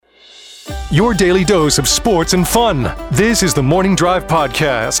your daily dose of sports and fun. This is the Morning Drive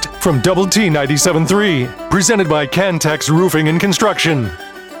Podcast from Double T 97.3, presented by Cantex Roofing and Construction.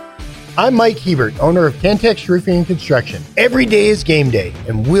 I'm Mike Hebert, owner of Cantex Roofing and Construction. Every day is game day,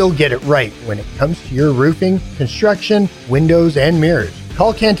 and we'll get it right when it comes to your roofing, construction, windows, and mirrors.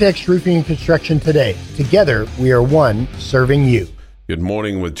 Call Cantex Roofing and Construction today. Together, we are one serving you. Good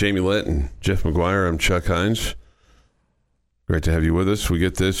morning with Jamie Lent and Jeff McGuire. I'm Chuck Heinz. Great to have you with us. We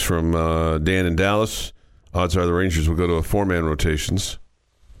get this from Dan in Dallas. Odds are the Rangers will go to a four-man rotations.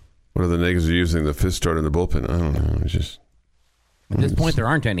 What are the negatives of using the fifth starter in the bullpen? I don't know. It's just... At this point, there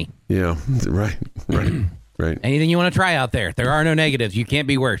aren't any. Yeah, right. Anything you want to try out there. There are no negatives. You can't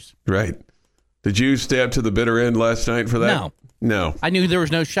be worse. Right. Did you stay up to the bitter end last night for that? No. I knew there was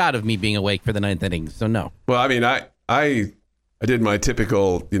no shot of me being awake for the ninth inning, so no. Well, I mean, I did my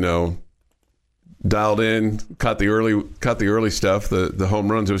typical, dialed in, caught the early stuff, the home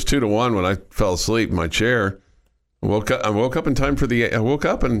runs. It was 2-1 when I fell asleep in my chair. I woke up in time for I woke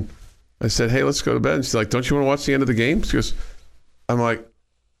up and I said, "Hey, let's go to bed." And she's like, "Don't you want to watch the end of the game?" She goes, I'm like,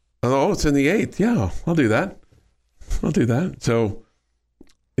 "Oh, it's in the eighth. Yeah, I'll do that. So,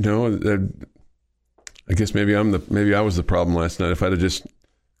 I guess maybe I was the problem last night. If I'd have just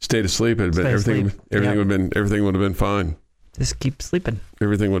stayed asleep, everything would have been fine. Just keep sleeping.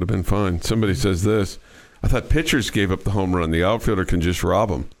 Everything would have been fine. Somebody says this. I thought pitchers gave up the home run. The outfielder can just rob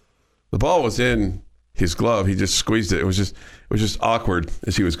him. The ball was in his glove. He just squeezed it. It was just awkward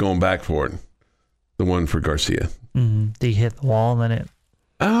as he was going back for it. The one for Garcia. Mm-hmm. Did he hit the wall and then it?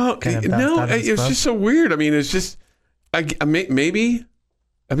 Oh no! It was just so weird. I mean, it's just maybe.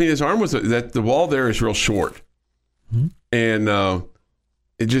 I mean, his arm was that the wall there is real short, mm-hmm. And I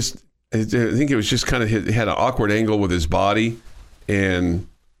think it was just kind of he had an awkward angle with his body, and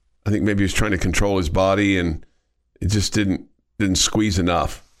I think maybe he was trying to control his body, and it just didn't squeeze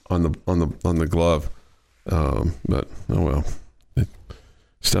enough on the glove. But oh well.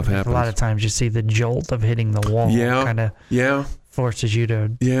 Stuff happens. A lot of times you see the jolt of hitting the wall. Kind of forces you to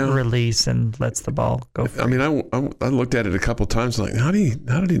release and lets the ball go free. I mean, I looked at it a couple of times like, how did he?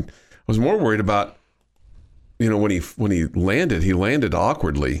 I was more worried about, when he landed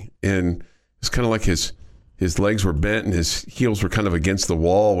awkwardly, and it's kind of like his legs were bent and his heels were kind of against the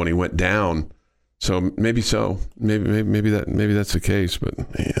wall when he went down. So maybe that's the case. But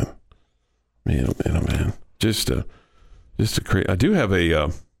man, just a crazy. I do have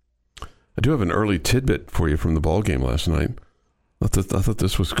an early tidbit for you from the ball game last night. I thought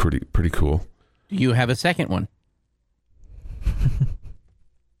this was pretty cool. Do you have a second one?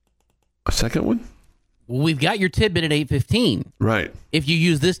 A second one? Well, we've got your tidbit at 8:15. Right. If you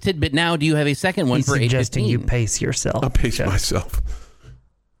use this tidbit now, do you have a second one for 8:15? He's suggesting you pace yourself. I'll pace myself.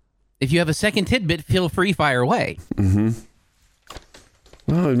 If you have a second tidbit, feel free, fire away. Mm-hmm.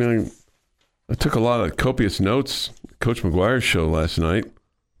 Well, I mean, I took a lot of copious notes. Coach McGuire's show last night.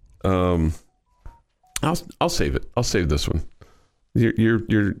 I'll save it. I'll save this one. You're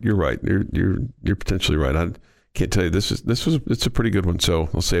right. You're potentially right. I can't tell you it's a pretty good one. So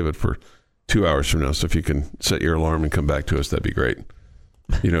I'll save it for 2 hours from now. So if you can set your alarm and come back to us, that'd be great.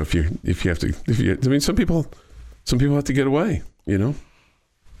 Some people have to get away.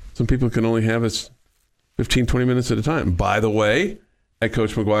 Some people can only have us 15, 20 minutes at a time. By the way, at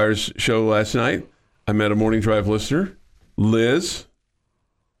Coach McGuire's show last night, I met a Morning Drive listener, Liz,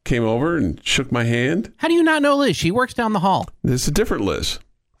 came over and shook my hand. How do you not know Liz? She works down the hall. It's a different Liz.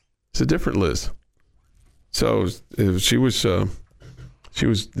 So she was,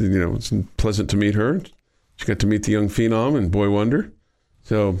 it's pleasant to meet her. She got to meet the young phenom and boy wonder.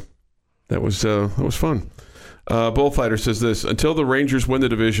 So that was fun. Bullfighter says this: until the Rangers win the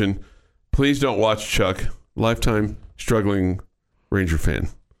division, please don't watch Chuck. Lifetime struggling Ranger fan.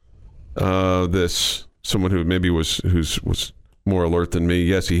 This someone who maybe was more alert than me.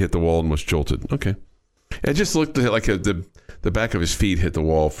 Yes, he hit the wall and was jolted. Okay, it just looked like the back of his feet hit the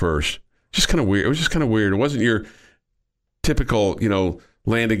wall first. Just kind of weird. It was just kind of weird. It wasn't your typical,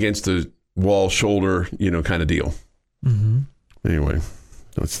 land against the wall, shoulder, kind of deal. Mm-hmm. Anyway,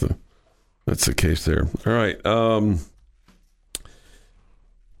 that's the case there. All right.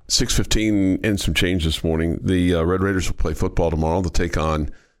 6:15 and some change this morning. The Red Raiders will play football tomorrow. They'll take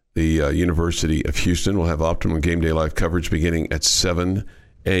on the University of Houston. We'll have Optimum Game Day live coverage beginning at 7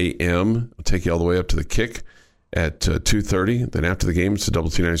 a.m. I'll take you all the way up to the kick at 2:30. Then after the game, it's the Double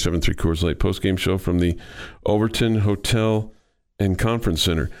T 97.3 Coors Light post-game show from the Overton Hotel and Conference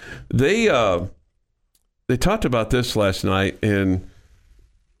Center. They talked about this last night, and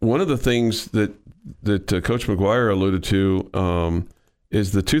one of the things that Coach McGuire alluded to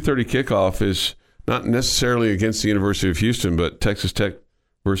is the 2:30 kickoff is not necessarily against the University of Houston, but Texas Tech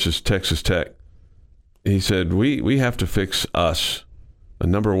versus Texas Tech. He said, we have to fix us.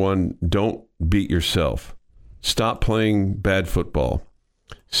 Number one, don't beat yourself. Stop playing bad football.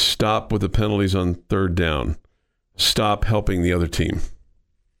 Stop with the penalties on third down. Stop helping the other team.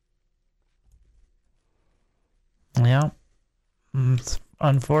 Yeah.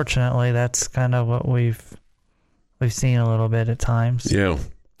 Unfortunately, that's kind of what we've seen a little bit at times. Yeah.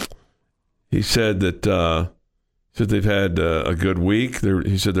 He said that they've had a good week.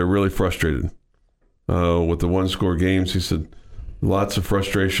 He said they're really frustrated with the one-score games. He said lots of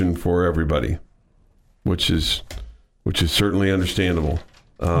frustration for everybody, which is certainly understandable.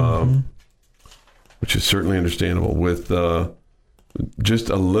 Which is certainly understandable. With just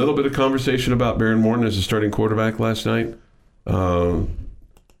a little bit of conversation about Baron Morton as a starting quarterback last night.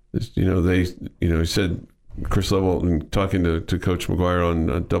 He said, Chris Level, talking to Coach McGuire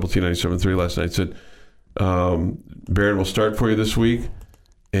on Double T 97.3 last night, said Baron will start for you this week,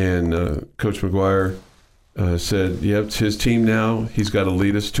 and Coach McGuire said, "Yep, it's his team now. He's got to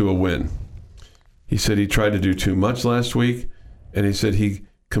lead us to a win." He said he tried to do too much last week, and he said he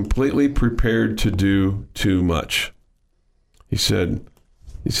completely prepared to do too much. He said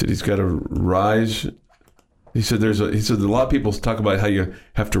he's got to rise. He said a lot of people talk about how you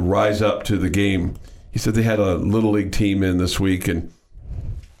have to rise up to the game. He said they had a Little League team in this week, and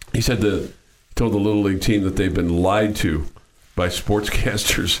he said told the Little League team that they've been lied to by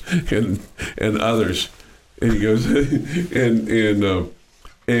sportscasters and others. And he goes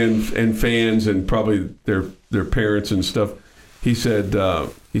and fans and probably their parents and stuff. He said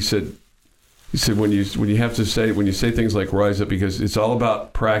when you say things like rise up, because it's all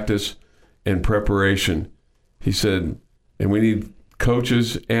about practice and preparation. He said, and we need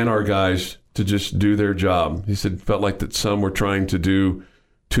coaches and our guys to just do their job. He said, felt like that some were trying to do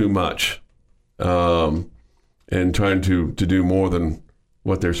too much, and trying to do more than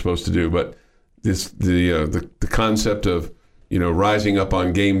what they're supposed to do. But the concept of rising up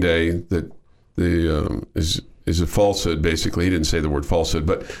on game day that is a falsehood. Basically, he didn't say the word falsehood,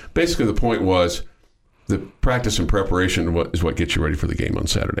 but basically the point was the practice and preparation is what gets you ready for the game on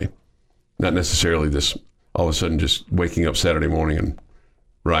Saturday. Not necessarily this all of a sudden just waking up Saturday morning and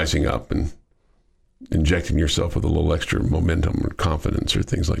rising up and injecting yourself with a little extra momentum or confidence or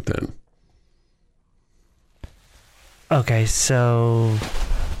things like that. Okay, so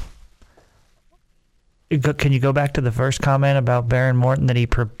can you go back to the first comment about Baron Morton, that he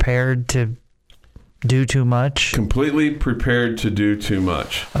prepared to do too much? Completely prepared to do too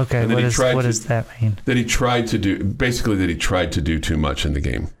much. Okay, what does that mean? That he tried to do too much in the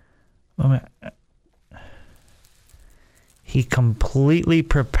game. He completely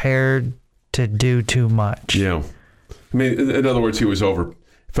prepared to do too much. Yeah. I mean, in other words,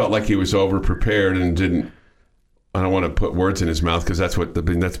 felt like he was over prepared and didn't. I don't want to put words in his mouth because that's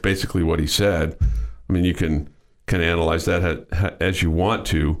basically what he said. I mean, you can kind of analyze that as you want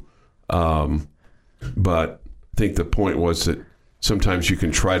to, but I think the point was that sometimes you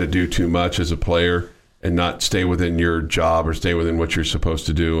can try to do too much as a player and not stay within your job or stay within what you're supposed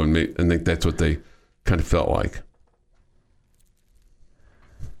to do, and I think that's what they kind of felt like.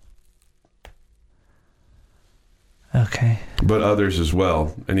 Okay. But others as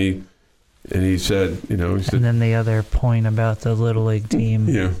well, and he said, and then the other point about the Little League team.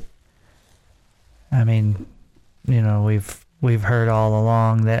 Yeah. I mean, we've heard all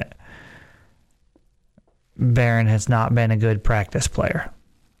along that Baron has not been a good practice player.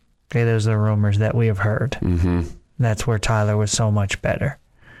 Okay, those are rumors that we have heard. Mm-hmm. That's where Tyler was so much better.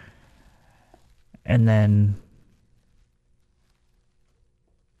 And then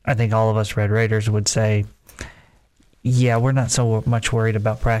I think all of us Red Raiders would say, yeah, we're not so much worried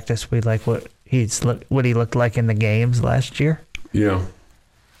about practice. We like what he looked like in the games last year. Yeah.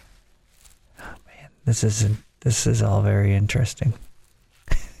 Oh man, this is all very interesting.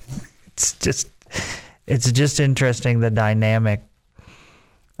 It's just interesting, the dynamic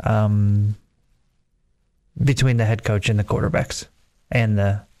between the head coach and the quarterbacks and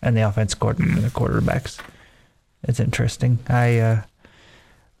the offense coordinator and the quarterbacks. It's interesting.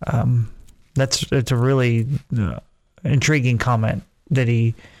 It's a really intriguing comment that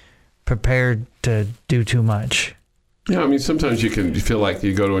he prepared to do too much. Yeah, I mean, sometimes you feel like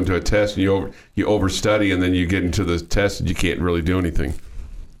you go into a test and you overstudy, and then you get into the test and you can't really do anything.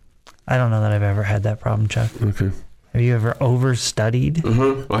 I don't know that I've ever had that problem, Chuck. Okay. Have you ever overstudied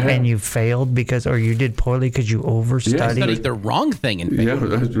and you failed or you did poorly because you overstudied? Yeah, studied the wrong thing and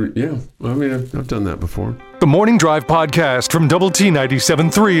failed. Yeah. I mean, I've done that before. The Morning Drive podcast from Double T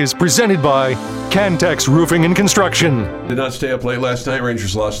 97.3 is presented by Cantex Roofing and Construction. Did not stay up late last night.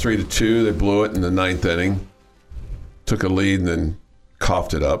 Rangers lost 3-2. They blew it in the ninth inning. Took a lead and then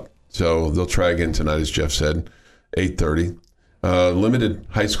coughed it up. So they'll try again tonight, as Jeff said, 8:30. Limited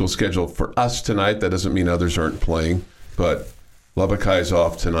high school schedule for us tonight. That doesn't mean others aren't playing, but Lubbock High is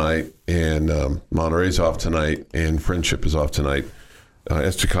off tonight, and Monterey's off tonight, and Friendship is off tonight.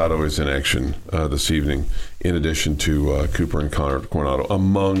 Estacado is in action this evening, in addition to Cooper and Coronado,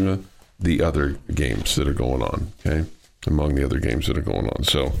 among the other games that are going on. Okay, among the other games that are going on.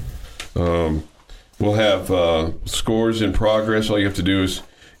 So we'll have scores in progress. All you have to do is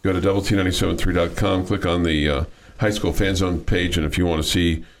go to doublet973.com, click on the High School Fan Zone page, and if you want to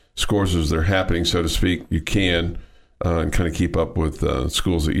see scores as they're happening, so to speak, you can. And kind of keep up with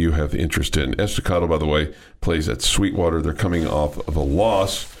schools that you have interest in. Estacado, by the way, plays at Sweetwater. They're coming off of a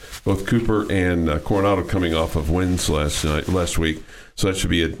loss. Both Cooper and Coronado coming off of wins last week. So that should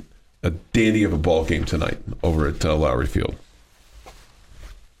be a dandy of a ball game tonight over at Lowry Field.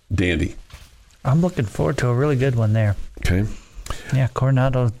 Dandy. I'm looking forward to a really good one there. Okay. Yeah,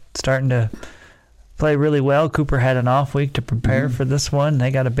 Coronado starting to play really well. Cooper had an off week to prepare for this one.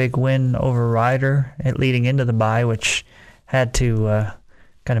 They got a big win over Ryder leading into the bye, which had to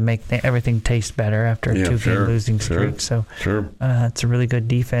kind of make everything taste better after a two-game losing streak. So it's a really good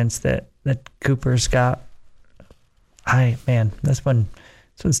defense that Cooper's got. This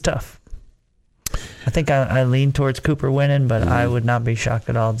one's tough. I think I lean towards Cooper winning, but I would not be shocked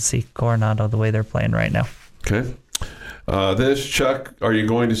at all to see Coronado the way they're playing right now. Okay. Chuck, are you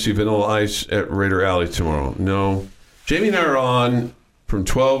going to see Vanilla Ice at Raider Alley tomorrow? No. Jamie and I are on from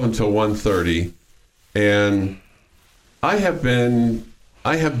 12 until 1:30, and I have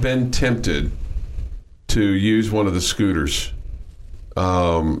been tempted to use one of the scooters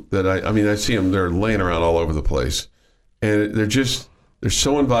that I see them. They're laying around all over the place, and they're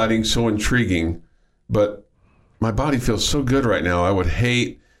so inviting, so intriguing, but my body feels so good right now. I would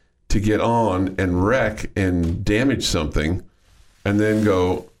hate to get on and wreck and damage something and then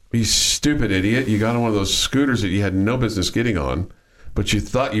go, you stupid idiot, you got on one of those scooters that you had no business getting on, but you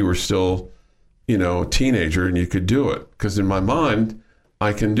thought you were still, a teenager and you could do it. Because in my mind,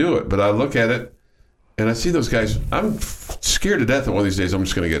 I can do it. But I look at it and I see those guys. I'm scared to death that one of these days I'm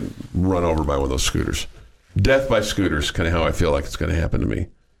just going to get run over by one of those scooters. Death by scooters, kind of how I feel like it's going to happen to me.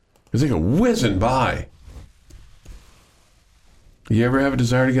 Because they go whizzing by. You ever have a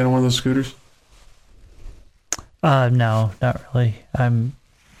desire to get on one of those scooters? No, not really.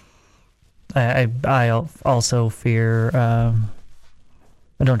 I also fear. I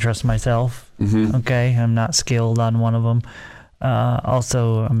don't trust myself. Mm-hmm. Okay, I'm not skilled on one of them.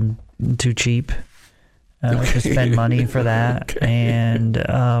 Also, I'm too cheap to spend money for that. Okay. And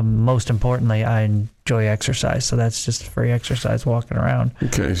most importantly, I enjoy exercise, so that's just free exercise walking around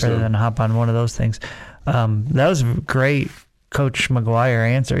rather than hop on one of those things. That was great. Coach McGuire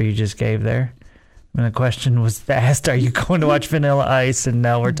answer you just gave there. And the question was asked, are you going to watch Vanilla Ice? And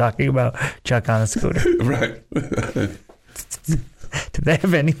now we're talking about Chuck on a scooter. Right. Did they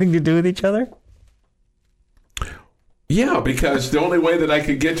have anything to do with each other? Yeah, because the only way that I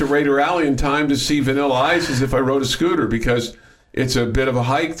could get to Raider Alley in time to see Vanilla Ice is if I rode a scooter, because it's a bit of a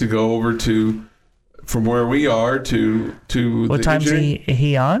hike to go over to from where we are to what time's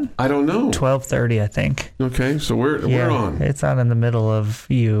he on? I don't know. 12:30, I think. Okay, so we're on. It's on in the middle of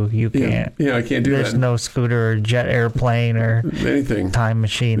you. You can't. Yeah, I can't do There's that. no scooter or jet airplane or anything time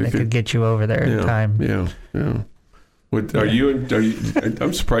machine that could get you over there in time. Yeah. What are you?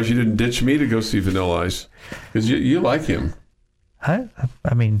 I'm surprised you didn't ditch me to go see Vanilla Ice, because you like him. I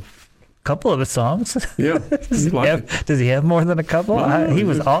mean, a couple of his songs. Yeah. Does he have more than a couple? No, he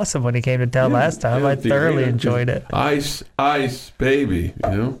was awesome when he came to town last time. I thoroughly enjoyed it. Ice, baby.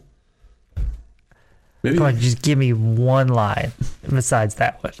 Maybe. Come on, just give me one line besides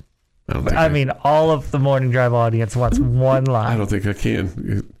that one. I mean, all of the Morning Drive audience wants one line. I don't think I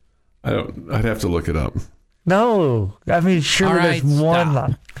can. I'd have to look it up. No, I mean, surely right, there's one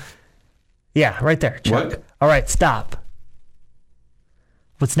line. Yeah, right there, Chuck. What? All right, stop.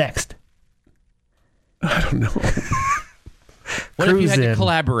 What's next? I don't know. What if you had to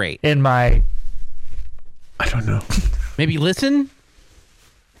collaborate? I don't know. Maybe listen?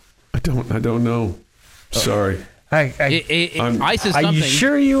 I don't know. Sorry. Ice is something. Are you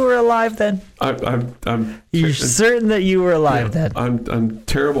sure you were alive then? I'm You're certain that you were alive then? I'm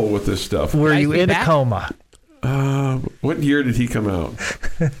terrible with this stuff. Were you in a coma? What year did he come out?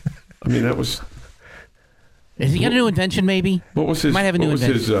 I mean, that was. Has he got a new invention? Maybe. What was his? Might have a new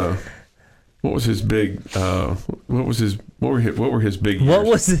invention. What was his big? What were his big years? What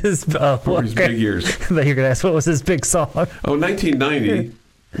was his? What were his big years? I thought you were gonna ask what was his big song. 1990.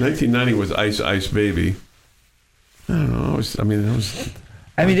 1990 was Ice Baby. I don't know.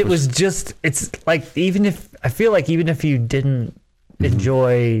 It was just. It's like even if you didn't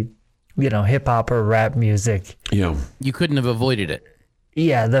enjoy, hip hop or rap music. Yeah. You couldn't have avoided it.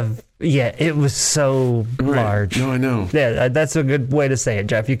 Yeah, it was so large. No, I know. Yeah, that's a good way to say it,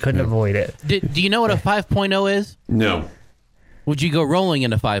 Jeff. You couldn't avoid it. Do you know what a 5.0 is? No. Would you go rolling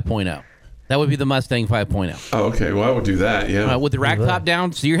into 5.0? That would be the Mustang 5.0. Oh, okay. Well, I would do that, yeah. With the rack top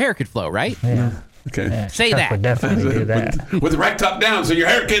down so your hair could flow, right? Yeah. Okay. Yeah, Say Chuck that. would definitely do that. With the rack top down so your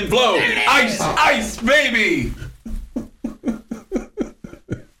hair can flow. Ice, baby!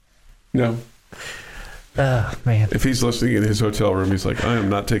 No. Oh, man. If he's listening in his hotel room, he's like, I am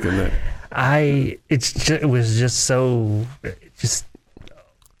not taking that. It was just so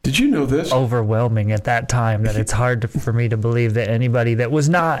Did you know this? overwhelming at that time that it's hard for me to believe that anybody that was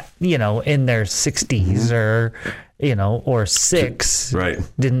not, in their 60s or, or 6 Right.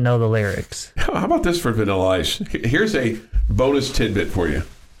 didn't know the lyrics. How about this for Vanilla Ice? Here's a bonus tidbit for you.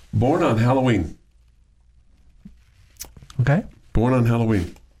 Born on Halloween. Okay. Born on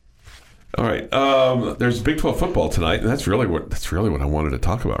Halloween. All right. There's Big 12 football tonight, and that's really what I wanted to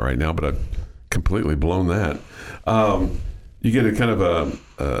talk about right now, but I've completely blown that. You get a kind of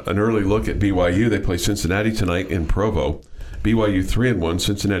an early look at BYU. They play Cincinnati tonight in Provo. BYU 3-1,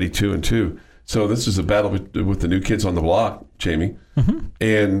 Cincinnati 2-2. So this is a battle with the new kids on the block, Jamie,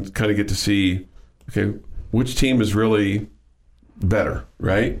 and kind of get to see, okay, which team is really better,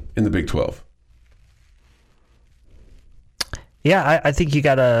 right, in the Big 12. Yeah, I think you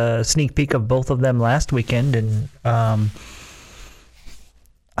got a sneak peek of both of them last weekend, and I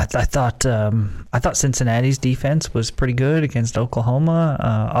thought Cincinnati's defense was pretty good against Oklahoma.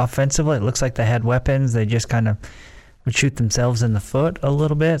 Offensively, it looks like they had weapons. They just kind of would shoot themselves in the foot a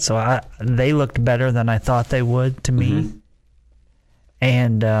little bit. So they looked better than I thought they would to me.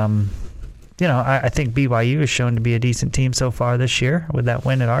 And I think BYU has shown to be a decent team so far this year with that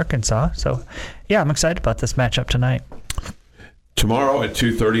win at Arkansas. So yeah, I'm excited about this matchup tonight. Tomorrow at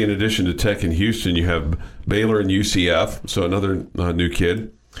 2:30, in addition to Tech in Houston, you have Baylor and UCF, so another new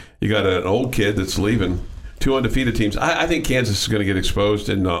kid. You got an old kid that's leaving. 2 undefeated teams. I think Kansas is going to get exposed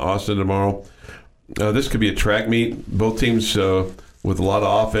in Austin tomorrow. This could be a track meet. Both teams with a lot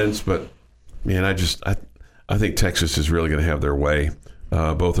of offense, but man, I think Texas is really going to have their way.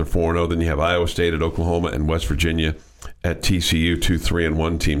 Both are 4-0. Then you have Iowa State at Oklahoma and West Virginia at TCU. 2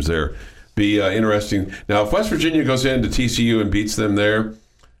 3-1 teams there. Be interesting. Now, if West Virginia goes into TCU and beats them there,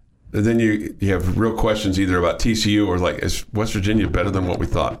 then you have real questions either about TCU or is West Virginia better than what we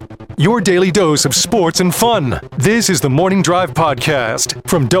thought? Your daily dose of sports and fun. This is the Morning Drive Podcast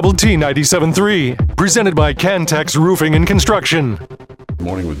from Double T 97.3, presented by Cantex Roofing and Construction.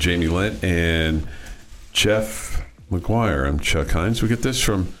 Morning with Jamie Lent and Jeff McGuire. I'm Chuck Heinz. We get this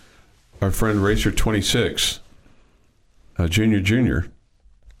from our friend Racer26, Junior.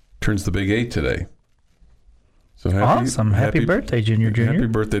 Turns the big 8 today. So happy birthday, Junior. Happy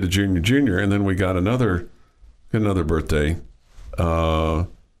birthday to Junior. And then we got another birthday.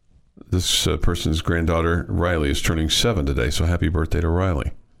 This person's granddaughter, Riley, is turning 7 today. So happy birthday to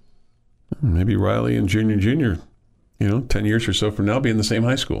Riley. Maybe Riley and Junior, 10 years or so from now, be in the same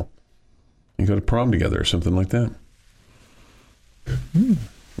high school. You go to prom together or something like that.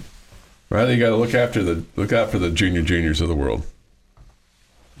 Riley, you got to look out for the juniors of the world.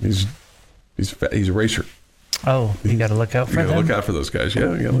 He's a racer. Oh, you got to look out for them? You got to look out for those guys.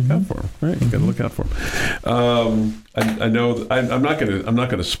 Yeah, you got to look out for them. Right, you got to look out for them. I know. I'm not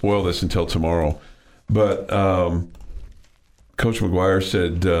going to spoil this until tomorrow, but Coach McGuire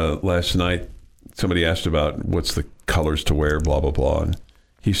said last night. Somebody asked about what's the colors to wear, blah blah blah, and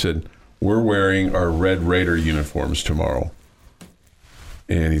he said we're wearing our Red Raider uniforms tomorrow,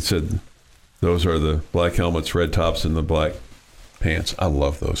 and he said those are the black helmets, red tops, and the black pants. I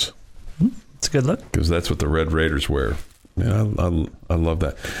love those. It's a good look. Because that's what the Red Raiders wear. Yeah, I love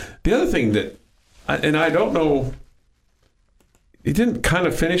that. The other thing that, I don't know, he didn't kind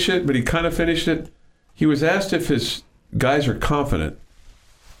of finish it, but he kind of finished it. He was asked if his guys are confident.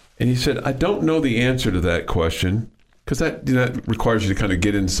 And he said, I don't know the answer to that question, because that requires you to kind of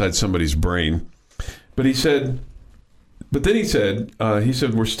get inside somebody's brain. But he said,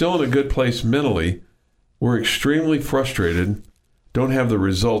 we're still in a good place mentally. We're extremely frustrated, don't have the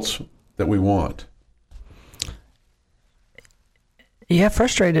results that we want. Yeah,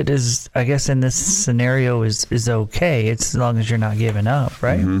 frustrated is, I guess, in this scenario is okay. It's as long as you're not giving up,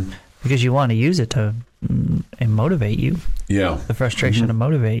 right? Mm-hmm. Because you want to use it to and motivate you. Yeah. The frustration to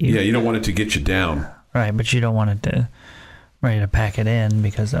motivate you. Yeah, you don't want it to get you down. Right, but you don't want it to ready to pack it in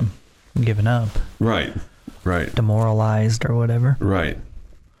because I'm giving up. Right. Demoralized or whatever. Right.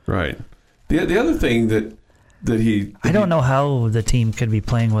 The other thing that I don't know how the team could be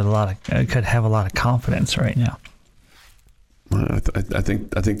playing with could have a lot of confidence right now. I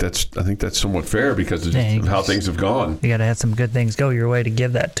think that's somewhat fair because of how things have gone. You got to have some good things go your way to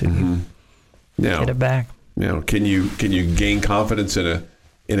give that to you. Now, get it back. Can you gain confidence in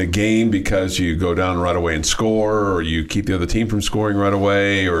a game because you go down right away and score, or you keep the other team from scoring right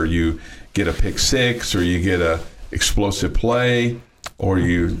away, or you get a pick six, or you get a explosive play, or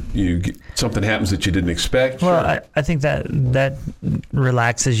you get, something happens that you didn't expect? Well, sure. I think that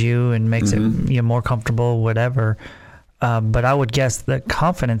relaxes you and makes it more comfortable, whatever. But I would guess the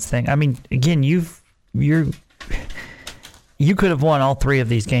confidence thing. I mean, again, you could have won all 3 of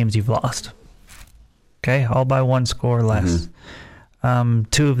these games you've lost. Okay, all by 1 score less.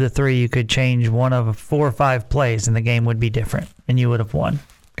 2 of the 3, you could change one of 4 or 5 plays, and the game would be different, and you would have won.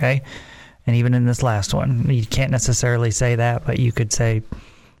 Okay, and even in this last one, you can't necessarily say that, but you could say,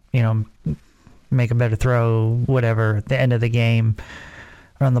 make a better throw, whatever, at the end of the game,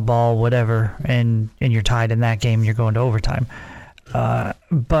 run the ball, whatever, and you're tied in that game, and you're going to overtime.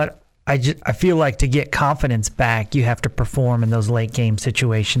 But I feel like to get confidence back, you have to perform in those late game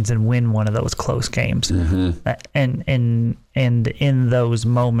situations and win one of those close games. And in those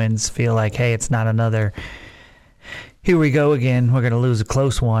moments, feel like, hey, it's not another, here we go again, we're going to lose a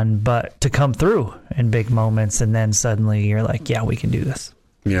close one, but to come through in big moments, and then suddenly you're like, yeah, we can do this.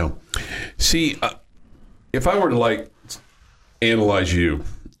 Yeah. See, if I were to analyze you,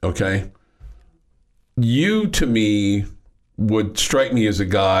 okay, you to me would strike me as a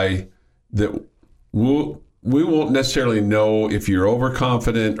guy that we won't necessarily know if you're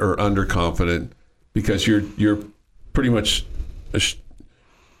overconfident or underconfident, because you're pretty much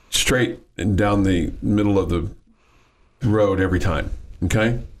straight and down the middle of the road every time.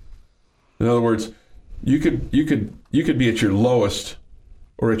 Okay. In other words, you could be at your lowest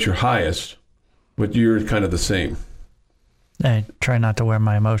or at your highest, but you're kind of the same. I try not to wear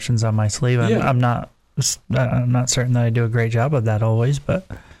my emotions on my sleeve. I'm not certain that I do a great job of that always, but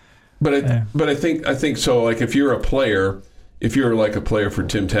I think so. Like if you're a player, if you're like a player for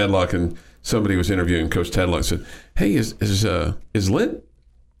Tim Tadlock, and somebody was interviewing Coach Tadlock and said, "Hey, is Lent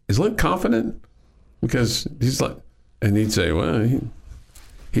confident?" Because he's like, and he'd say, "Well,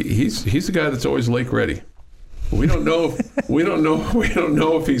 he's the guy that's always lake ready." We don't know. We don't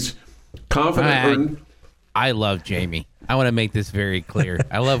know if he's confident. I love Jamie. I want to make this very clear.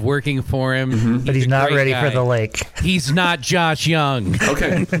 I love working for him. But he's not ready for the lake. He's not Josh Young.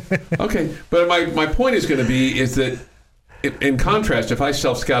 Okay. But my point is going to be is that, in contrast, if I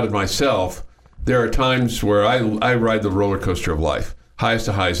self-scouted myself, there are times where I ride the roller coaster of life, highest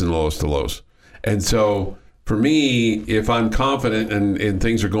to highs and lowest to lows. And so for me, if I'm confident and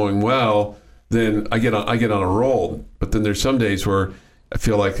things are going well, then I get on a roll. But then there's some days where I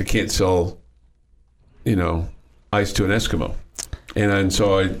feel like I can't sell, ice to an Eskimo, and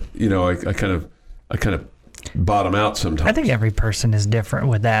so I kind of bottom out sometimes. I think every person is different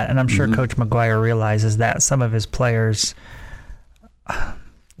with that, and I'm sure Coach McGuire realizes that some of his players,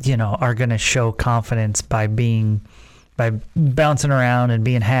 are going to show confidence by bouncing around and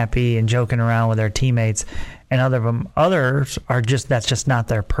being happy and joking around with their teammates, and others are that's just not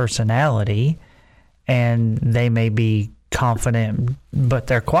their personality, and they may be confident, but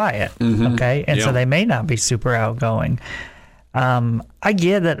they're quiet. Okay. And so they may not be super outgoing. I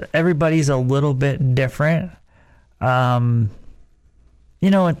get that everybody's a little bit different. I mean,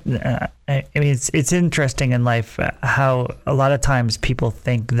 it's interesting in life how a lot of times people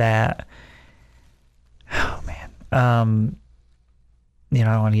think that, I don't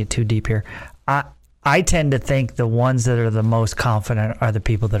want to get too deep here. I tend to think the ones that are the most confident are the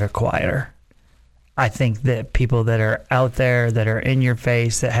people that are quieter. I think that people that are out there, that are in your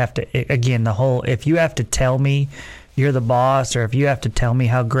face, that have to, again, if you have to tell me you're the boss, or if you have to tell me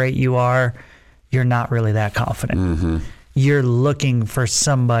how great you are, you're not really that confident. You're looking for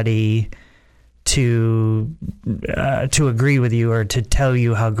somebody to agree with you or to tell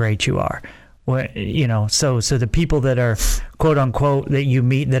you how great you are. So the people that are quote unquote that you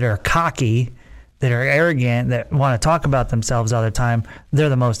meet that are cocky, that are arrogant, that want to talk about themselves all the time, they're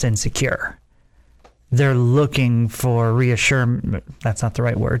the most insecure. They're looking for reassurance. That's not the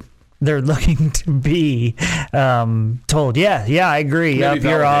right word. They're looking to be told, yeah, I agree. Yep,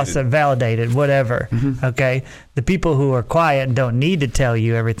 you're awesome, validated, whatever. Okay? The people who are quiet don't need to tell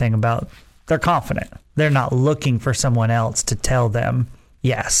you everything about, they're confident. They're not looking for someone else to tell them,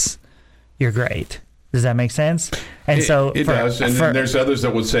 yes, you're great. Does that make sense? And it does. And then there's others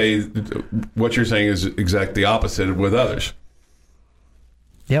that would say what you're saying is exactly the opposite with others.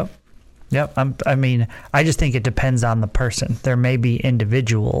 Yep. I just think it depends on the person. There may be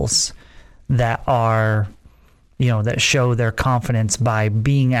individuals that are, that show their confidence by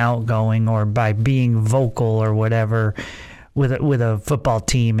being outgoing or by being vocal or whatever, with a football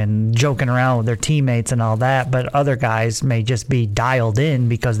team and joking around with their teammates and all that, but other guys may just be dialed in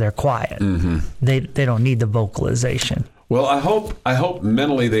because they're quiet. Mm-hmm. They don't need the vocalization. Well, I hope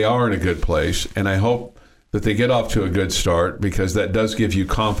mentally they are in a good place, and I hope that they get off to a good start, because that does give you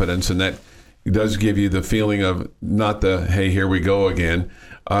confidence, and that does give you the feeling of not the, hey, here we go again.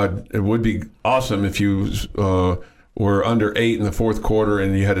 It would be awesome if you were under 8 in the fourth quarter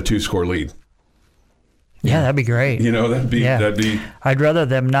and you had a 2-score lead. Yeah, that'd be great. That'd be. I'd rather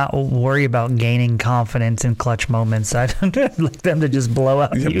them not worry about gaining confidence in clutch moments. I'd like them to just blow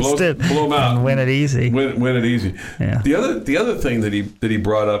out Houston, blow them out, and win it easy. Win it easy. Yeah. The other thing that he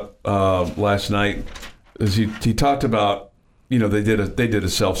brought up last night is he talked about, they did a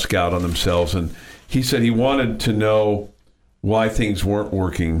self scout on themselves, and he said he wanted to know why things weren't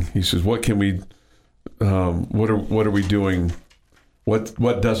working. He says, what can we, what are we doing?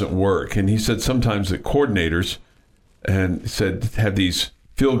 What doesn't work? And he said sometimes that coordinators, and said, have these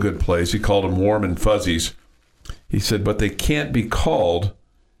feel-good plays. He called them warm and fuzzies. He said, but they can't be called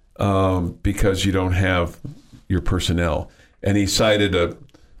because you don't have your personnel. And he cited a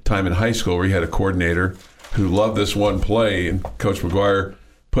time in high school where he had a coordinator who loved this one play, and Coach McGuire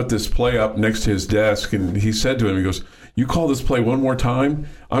put this play up next to his desk, and he said to him, he goes, you call this play one more time,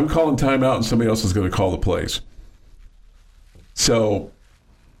 I'm calling timeout, and somebody else is going to call the plays. So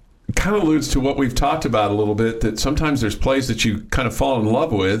it kind of alludes to what we've talked about a little bit, that sometimes there's plays that you kind of fall in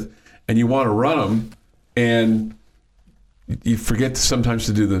love with and you want to run them, and you forget sometimes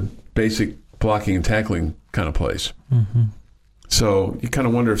to do the basic blocking and tackling kind of plays. Mm-hmm. So you kind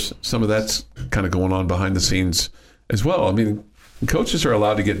of wonder if some of that's kind of going on behind the scenes as well. I mean, coaches are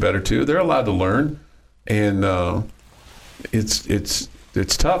allowed to get better too. They're allowed to learn, and it's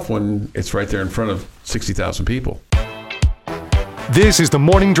tough when it's right there in front of 60,000 people. This is the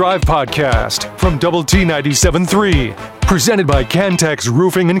Morning Drive Podcast from Double T 97.3, presented by Cantex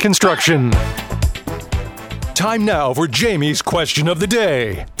Roofing and Construction. Time now for Jamie's Question of the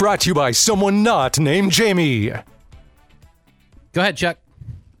Day, brought to you by someone not named Jamie. Go ahead, Chuck.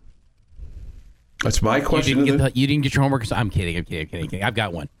 That's my question. You didn't get your homework. I'm kidding. I've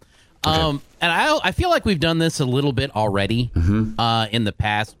got one. Okay. And I feel like we've done this a little bit already in the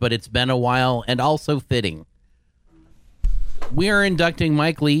past, but it's been a while and also fitting. We are inducting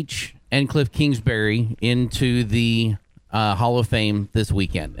Mike Leach and Kliff Kingsbury into the Hall of Fame this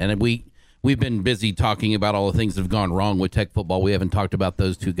weekend. And we've been busy talking about all the things that have gone wrong with Tech football. We haven't talked about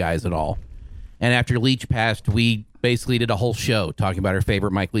those two guys at all. And after Leach passed, we basically did a whole show talking about our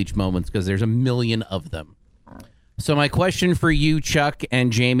favorite Mike Leach moments, because there's a million of them. So my question for you, Chuck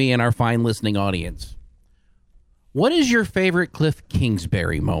and Jamie, and our fine listening audience, what is your favorite Kliff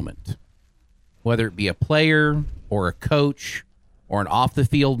Kingsbury moment? Whether it be a player or a coach or an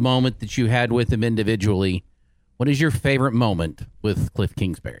off-the-field moment that you had with him individually, what is your favorite moment with Kliff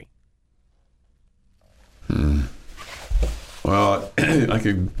Kingsbury? Well, I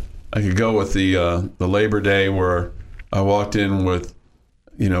could go with the Labor Day where I walked in with,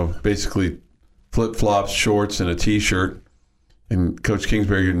 basically flip-flops, shorts, and a T-shirt, and Coach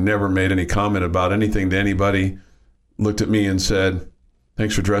Kingsbury never made any comment about anything to anybody, looked at me and said,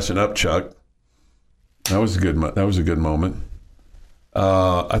 "Thanks for dressing up, Chuck." That was a good moment.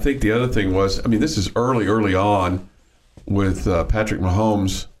 I think the other thing was, this is early on with Patrick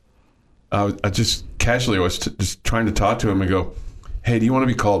Mahomes. I just casually was just trying to talk to him and go, "Hey, do you want to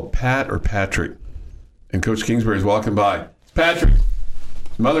be called Pat or Patrick?" And Coach Kingsbury's walking by. "It's Patrick."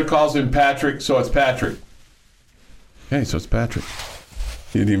 His mother calls him Patrick, so it's Patrick. Okay, so it's Patrick.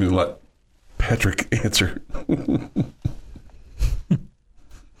 He didn't even let Patrick answer.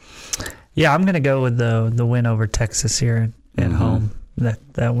 Yeah, I'm going to go with the win over Texas here at home.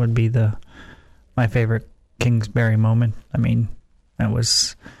 That would be my favorite Kingsbury moment. That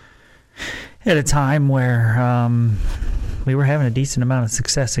was at a time where we were having a decent amount of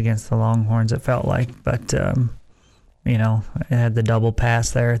success against the Longhorns, it felt like. But, it had the double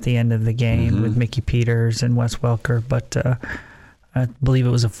pass there at the end of the game with Mickey Peters and Wes Welker. But I believe it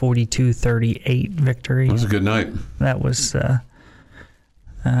was a 42-38 victory. It was a good night. That was...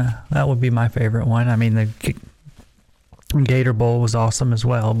 that would be my favorite one. The Gator Bowl was awesome as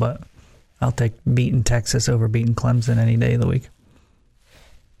well, but I'll take beating Texas over beating Clemson any day of the week.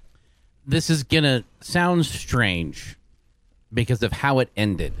 This is going to sound strange because of how it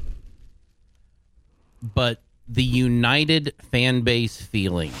ended, but the united fan base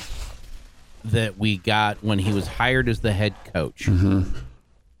feeling that we got when he was hired as the head coach,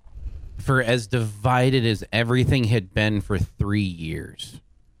 for as divided as everything had been for 3 years,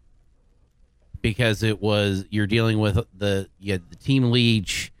 because it was, you're dealing with you had the team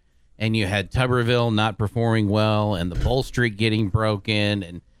Leach, and you had Tuberville not performing well, and the bowl streak getting broken,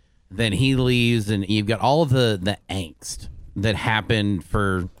 and then he leaves, and you've got all of the angst that happened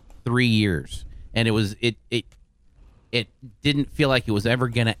for 3 years, and it didn't feel like it was ever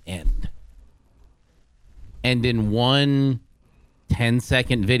going to end. And in one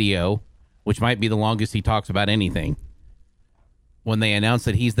 10-second video, which might be the longest he talks about anything, when they announced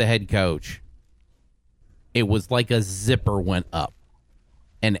that he's the head coach, it was like a zipper went up,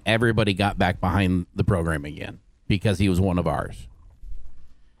 and everybody got back behind the program again because he was one of ours.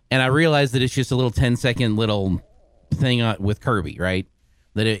 And I realized that it's just a little 10-second little thing with Kirby, right?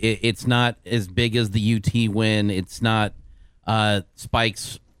 That it's not as big as the UT win. It's not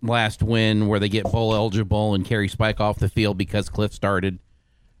Spike's last win where they get bowl eligible and carry Spike off the field because Kliff started.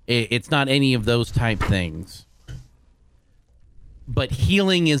 It's not any of those type things. But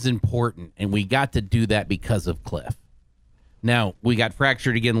healing is important, and we got to do that because of Kliff. Now, we got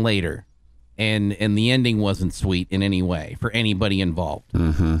fractured again later, and the ending wasn't sweet in any way for anybody involved.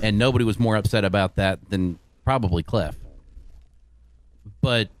 Mm-hmm. And nobody was more upset about that than probably Kliff.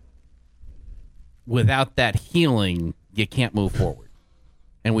 But without that healing, you can't move forward.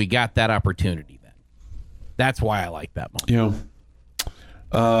 And we got that opportunity then. That's why I like that moment.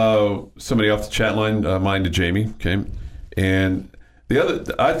 Somebody off the chat line, mine to Jamie, okay? And the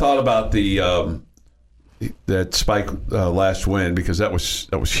other, I thought about that Spike last win, because that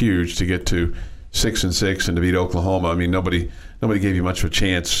was huge to get to 6-6 and to beat Oklahoma. I mean, nobody gave you much of a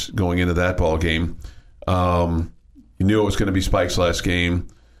chance going into that ball game. You knew it was going to be Spike's last game.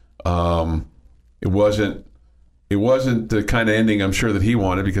 It wasn't the kind of ending I'm sure that he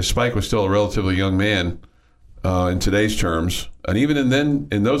wanted, because Spike was still a relatively young man in today's terms, and even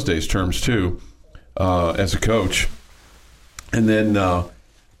in those days' terms too, as a coach. And then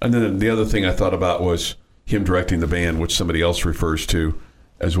the other thing I thought about was him directing the band, which somebody else refers to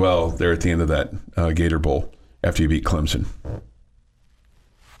as well there at the end of that Gator Bowl after you beat Clemson.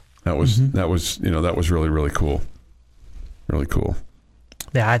 That was really, really cool. Really cool.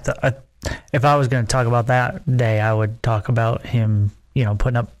 Yeah, if I was going to talk about that day, I would talk about him,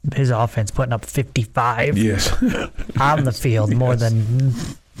 putting up his offense, putting up 55 on the field, more than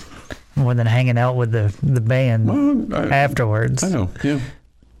hanging out with the band afterwards. I know, yeah.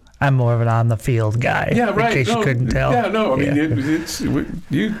 I'm more of an on the field guy. Yeah, right. In case you couldn't tell. Yeah, no. I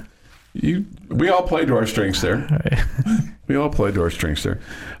mean, we all played to our strengths there. Right. We all played to our strengths there.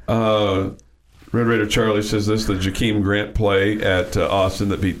 Red Raider Charlie says this: the Jakeem Grant play at Austin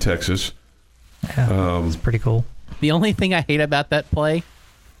that beat Texas. Yeah, it's pretty cool. The only thing I hate about that play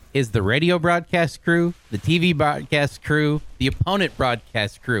is the radio broadcast crew, the TV broadcast crew, the opponent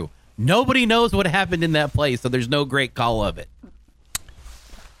broadcast crew. Nobody knows what happened in that play, so there's no great call of it.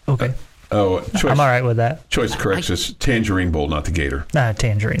 Okay. Choice, I'm all right with that. Choice corrects us. Tangerine Bowl, not the Gator.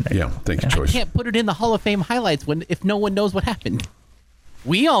 Tangerine. Yeah, thank you, Choice. I can't put it in the Hall of Fame highlights if no one knows what happened.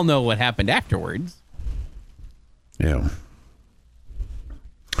 We all know what happened afterwards. Yeah.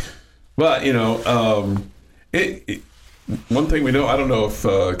 Well, one thing we know, I don't know if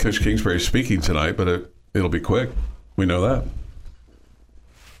Coach Kingsbury is speaking tonight, but it'll be quick. We know that.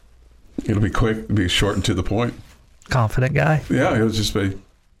 It'll be quick, be short and to the point. Confident guy. Yeah, it'll just be, I'd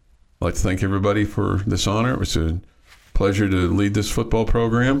like to thank everybody for this honor. It was a pleasure to lead this football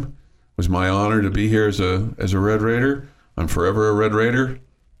program. It was my honor to be here as a Red Raider. I'm forever a Red Raider.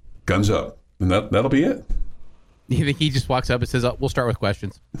 Guns up. And that'll be it. You think he just walks up and says, we'll start with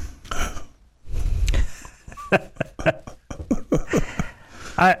questions?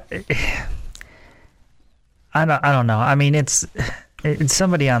 I don't know. I mean, it's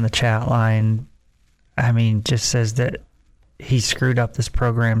somebody on the chat line, just says that he screwed up this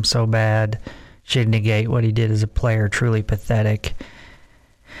program so bad, should negate what he did as a player. Truly pathetic.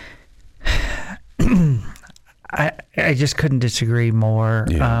 I just couldn't disagree more.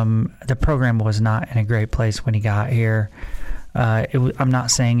 Yeah. The program was not in a great place when he got here. I'm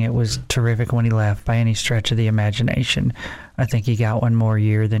not saying it was terrific when he left by any stretch of the imagination. I think he got one more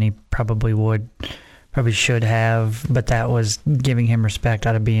year than he probably should have, but that was giving him respect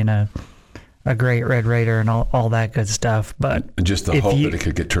out of being a great Red Raider and all that good stuff. But and just the hope that it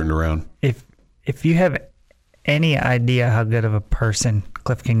could get turned around. If you have any idea how good of a person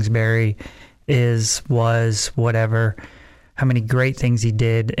Kliff Kingsbury was, whatever, how many great things he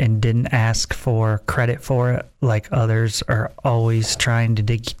did and didn't ask for credit for it like others are always trying to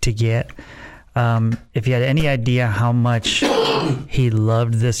get. If you had any idea how much he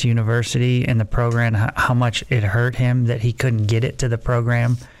loved this university and the program, how much it hurt him that he couldn't get it to the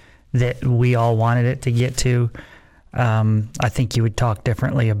program that we all wanted it to get to, I think you would talk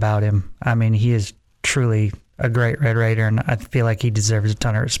differently about him. I mean, he is truly a great Red Raider, and I feel like he deserves a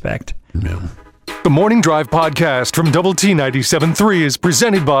ton of respect. Yeah. The Morning Drive podcast from Double T 97.3 is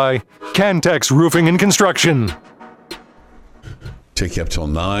presented by Cantex Roofing and Construction. Take you up till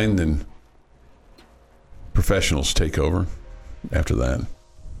 9, then professionals take over after that.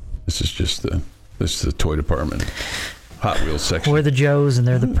 This is the toy department. Hot Wheels section. We're the Joes and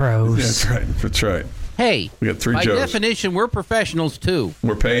they're the pros. That's right. Hey, we got 3 by Joes. definition, we're professionals too.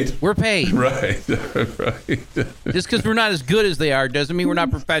 We're paid? We're paid. Right. Just because we're not as good as they are doesn't mean we're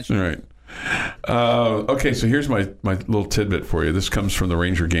not professional. Right. Okay, so here's my little tidbit for you. This comes from the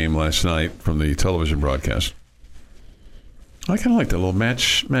Ranger game last night from the television broadcast. I kind of like that little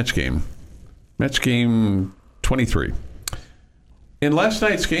match game. Match game 23. In last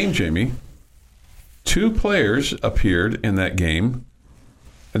night's game, Jamie, 2 players appeared in that game,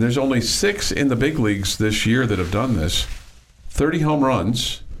 and there's only 6 in the big leagues this year that have done this. 30 home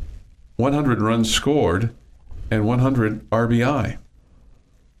runs, 100 runs scored, and 100 RBI.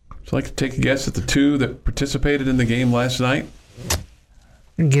 So I'd like to take a guess at the 2 that participated in the game last night.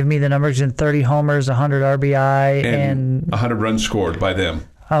 Give me the numbers in 30 homers, 100 RBI, and 100 runs scored by them.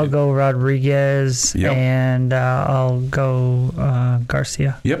 I'll go Rodriguez, Yep. and I'll go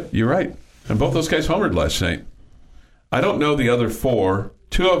Garcia. Yep, you're right. And both those guys homered last night. I don't know the other 4.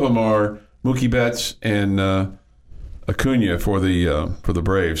 2 of them are Mookie Betts and Acuna for the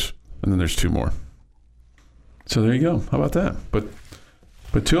Braves, and then there's 2 more. So there you go. How about that? But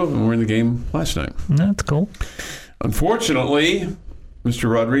 2 of them were in the game last night. That's cool. Unfortunately,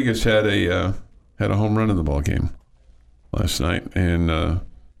 Mr. Rodriguez had a home run in the ball game last night, and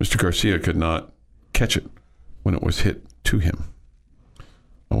Mr. Garcia could not catch it when it was hit to him.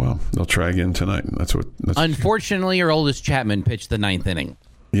 Oh well, they'll try again tonight. Unfortunately, your oldest Chapman pitched the 9th inning.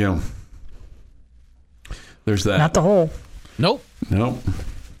 Yeah, there's that. Not the hole. Nope.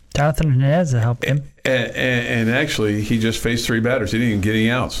 Jonathan Hernandez helped him. And actually, he just faced 3 batters. He didn't even get any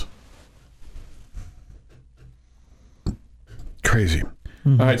outs. Crazy.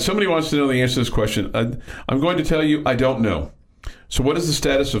 Mm-hmm. All right, somebody wants to know the answer to this question. I'm going to tell you I don't know. So what is the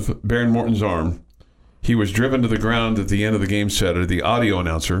status of Baron Morton's arm? He was driven to the ground at the end of the game Saturday. The audio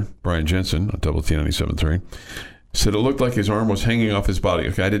announcer, Brian Jensen, on Double T 97.3, said it looked like his arm was hanging off his body.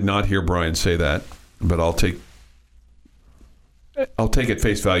 Okay, I did not hear Brian say that, but I'll take at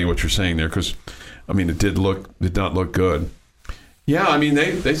face value what you're saying there, because, I mean, it did not look good. Yeah, I mean,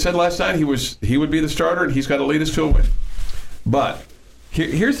 they said last night he would be the starter and he's got to lead us to a win. But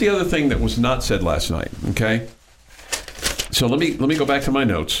here's the other thing that was not said last night. Okay, so let me go back to my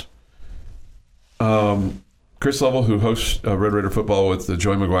notes. Chris Lovell, who hosts Red Raider football with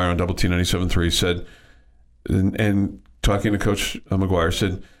Joey McGuire on Double T 97.3, said, and talking to Coach McGuire,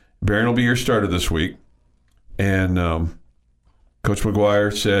 said Barron will be your starter this week, and Coach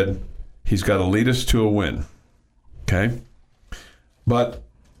McGuire said he's got to lead us to a win. Okay, but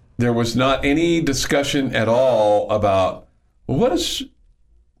there was not any discussion at all about, well, what does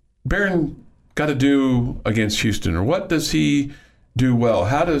Barron got to do against Houston, or what does he do well?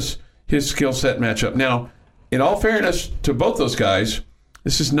 How does his skill set match up? Now, in all fairness to both those guys,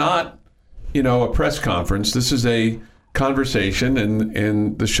 this is not, a press conference. This is a conversation,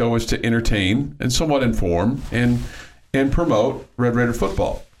 and the show is to entertain and somewhat inform and promote Red Raider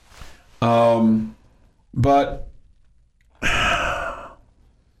football. But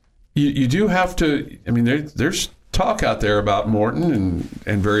you do have to. I mean, there's talk out there about Morton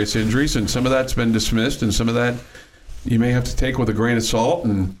and various injuries, and some of that's been dismissed, and some of that you may have to take with a grain of salt.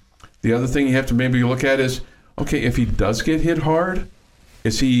 And the other thing you have to maybe look at is, okay, if he does get hit hard,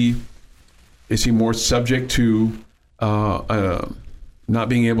 is he more subject to not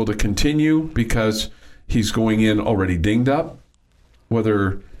being able to continue because he's going in already dinged up,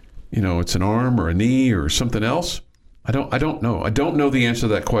 whether it's an arm or a knee or something else? I don't know. I don't know the answer to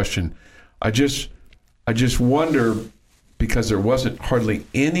that question. I just wonder, because there wasn't hardly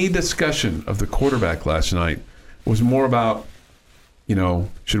any discussion of the quarterback last night. It was more about,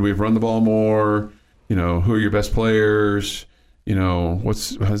 should we have run the ball more? Who are your best players?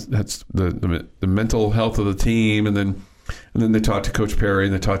 That's the mental health of the team, and then they talked to Coach Perry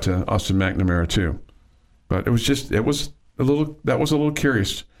and they talked to Austin McNamara too. But it was a little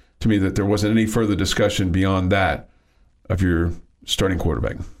curious to me that there wasn't any further discussion beyond that of your starting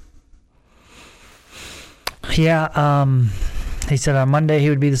quarterback. Yeah, he said on Monday he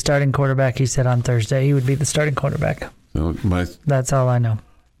would be the starting quarterback. He said on Thursday he would be the starting quarterback. That's all I know.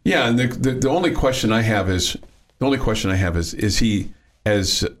 Yeah, and the only question I have is he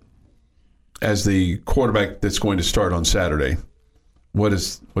as the quarterback that's going to start on Saturday? What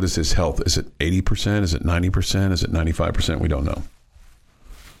is his health? Is it 80%? Is it 90%? Is it 95%? We don't know.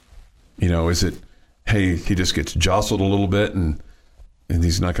 Is it hey, he just gets jostled a little bit and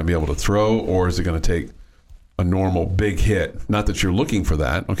he's not going to be able to throw, or is it going to take a normal big hit? Not that you're looking for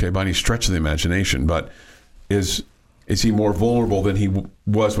that, okay, by any stretch of the imagination, but is he more vulnerable than he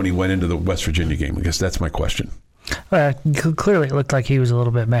was when he went into the West Virginia game? I guess that's my question. Well, clearly it looked like he was a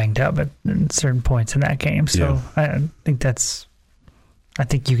little bit banged up at certain points in that game. So yeah. I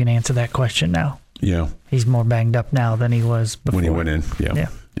think you can answer that question now. Yeah. He's more banged up now than he was before. When he went in. Yeah.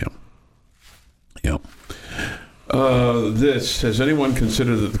 Has anyone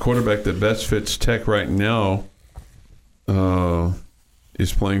considered that the quarterback that best fits Tech right now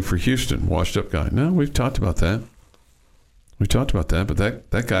is playing for Houston? Washed up guy. No, we've talked about that. But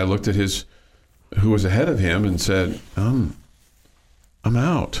that guy looked at who was ahead of him and said, I'm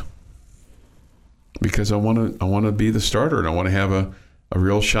out because I want to be the starter and I want to have a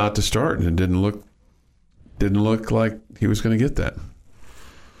real shot to start. And it didn't look like he was going to get that.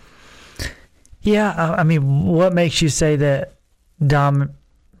 Yeah, I mean, what makes you say that Donovan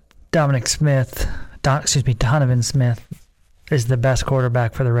Smith is the best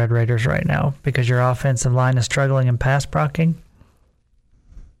quarterback for the Red Raiders right now? Because your offensive line is struggling in pass blocking?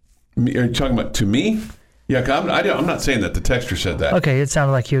 Are you talking about to me? Yeah, I'm not saying that. The texter said that. Okay, it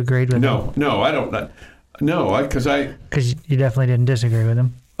sounded like you agreed with him. No, I don't. Because you definitely didn't disagree with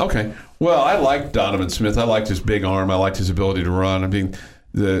him. Okay. Well, I liked Donovan Smith. I liked his big arm. I liked his ability to run. I mean,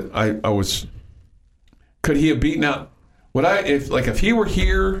 could he have beaten out? If he were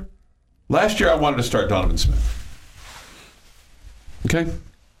here last year? I wanted to start Donovan Smith. Okay.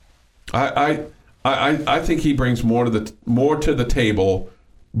 I think he brings more to the table.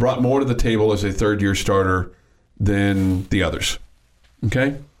 Brought more to the table as a third-year starter than the others.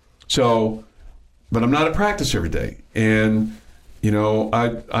 Okay. So, but I'm not at practice every day, and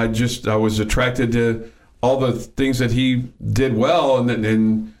I was attracted to all the things that he did well,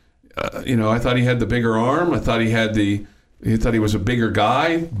 and I thought he had the bigger arm. I thought he was a bigger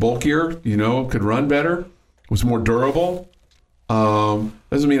guy, bulkier, could run better, was more durable.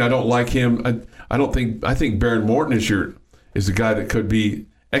 Doesn't mean I don't like him. I think Baron Morton is the guy that could be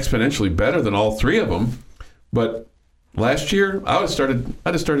exponentially better than all three of them. But last year, I'd have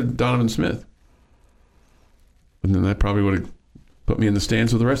started Donovan Smith. And then that probably would have put me in the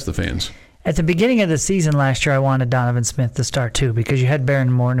stands with the rest of the fans. At the beginning of the season last year, I wanted Donovan Smith to start too, because you had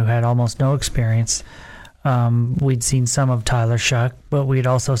Baron Morton, who had almost no experience. We'd seen some of Tyler Shuck, but we'd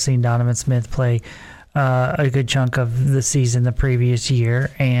also seen Donovan Smith play a good chunk of the season the previous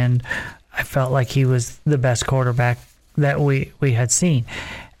year, and I felt like he was the best quarterback that we had seen.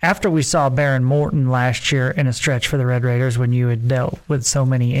 After we saw Baron Morton last year in a stretch for the Red Raiders when you had dealt with so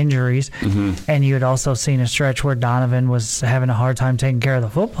many injuries, and you had also seen a stretch where Donovan was having a hard time taking care of the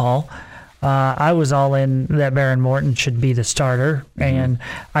football, I was all in that Baron Morton should be the starter, and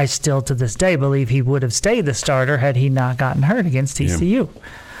I still to this day believe he would have stayed the starter had he not gotten hurt against TCU.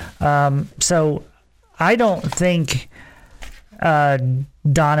 So I don't think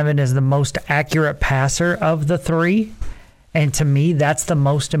Donovan is the most accurate passer of the three. And to me, that's the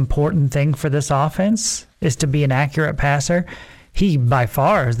most important thing for this offense, is to be an accurate passer. He, by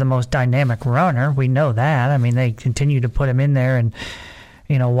far, is the most dynamic runner. We know that. I mean, they continue to put him in there in,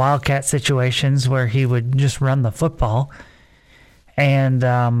 wildcat situations where he would just run the football. And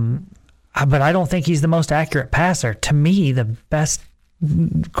but I don't think he's the most accurate passer. To me, the best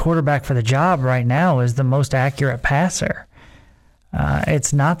quarterback for the job right now is the most accurate passer.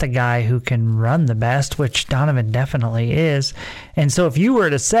 It's not the guy who can run the best, which Donovan definitely is. And so if you were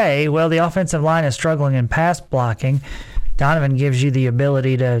to say, well, the offensive line is struggling in pass blocking, Donovan gives you the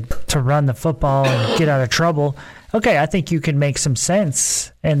ability to run the football and get out of trouble. Okay, I think you can make some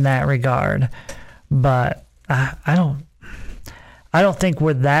sense in that regard. But I don't think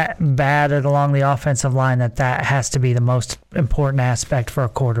we're that bad along the offensive line that has to be the most important aspect for a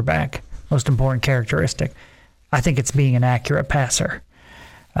quarterback, most important characteristic. I think it's being an accurate passer.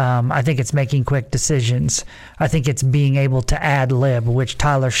 I think it's making quick decisions. I think it's being able to ad-lib, which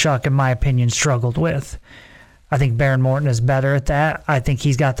Tyler Shuck, in my opinion, struggled with. I think Baron Morton is better at that. I think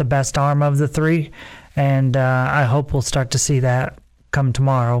he's got the best arm of the three, and I hope we'll start to see that come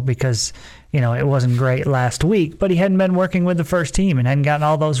tomorrow because, it wasn't great last week, but he hadn't been working with the first team and hadn't gotten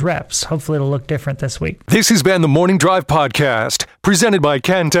all those reps. Hopefully it'll look different this week. This has been the Morning Drive Podcast, presented by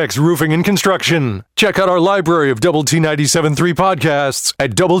Cantex Roofing and Construction. Check out our library of Double T 97.3 podcasts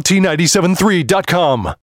at doublet97.3.com.